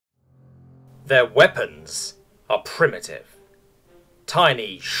Their weapons are primitive.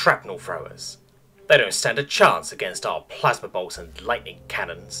 Tiny shrapnel throwers. They don't stand a chance against our plasma bolts and lightning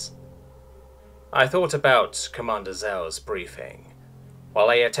cannons. I thought about Commander Zell's briefing, while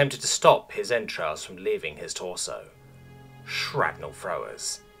I attempted to stop his entrails from leaving his torso. Shrapnel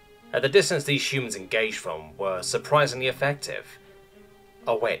throwers. At the distance these humans engaged from were surprisingly effective.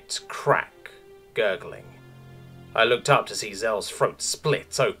 A wet crack, gurgling. I looked up to see Zell's throat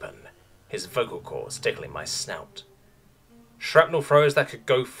split open, his vocal cords tickling my snout. Shrapnel throwers that could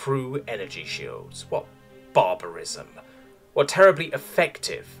go through energy shields. What barbarism. What terribly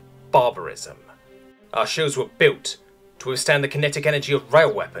effective barbarism. Our shields were built to withstand the kinetic energy of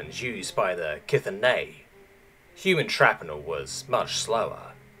rail weapons used by the Koollman. Human shrapnel was much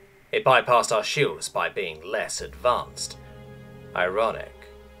slower. It bypassed our shields by being less advanced. Ironic.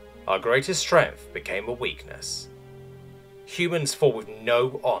 Our greatest strength became a weakness. Humans fought with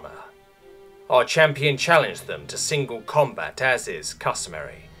no honor. Our champion challenged them to single combat as is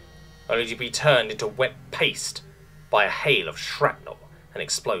customary, only to be turned into wet paste by a hail of shrapnel and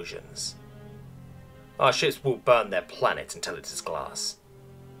explosions. Our ships will burn their planet until it is glass.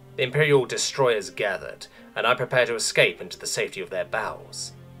 The Imperial destroyers gathered, and I prepared to escape into the safety of their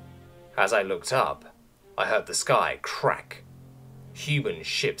bows. As I looked up, I heard the sky crack. Human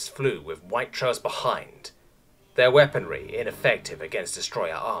ships flew with white trails behind, their weaponry ineffective against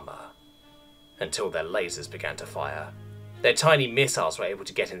destroyer armor. Until their lasers began to fire. Their tiny missiles were able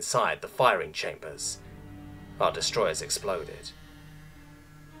to get inside the firing chambers. Our destroyers exploded.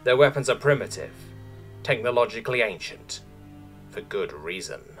 Their weapons are primitive, technologically ancient, for good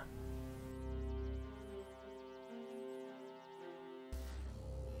reason.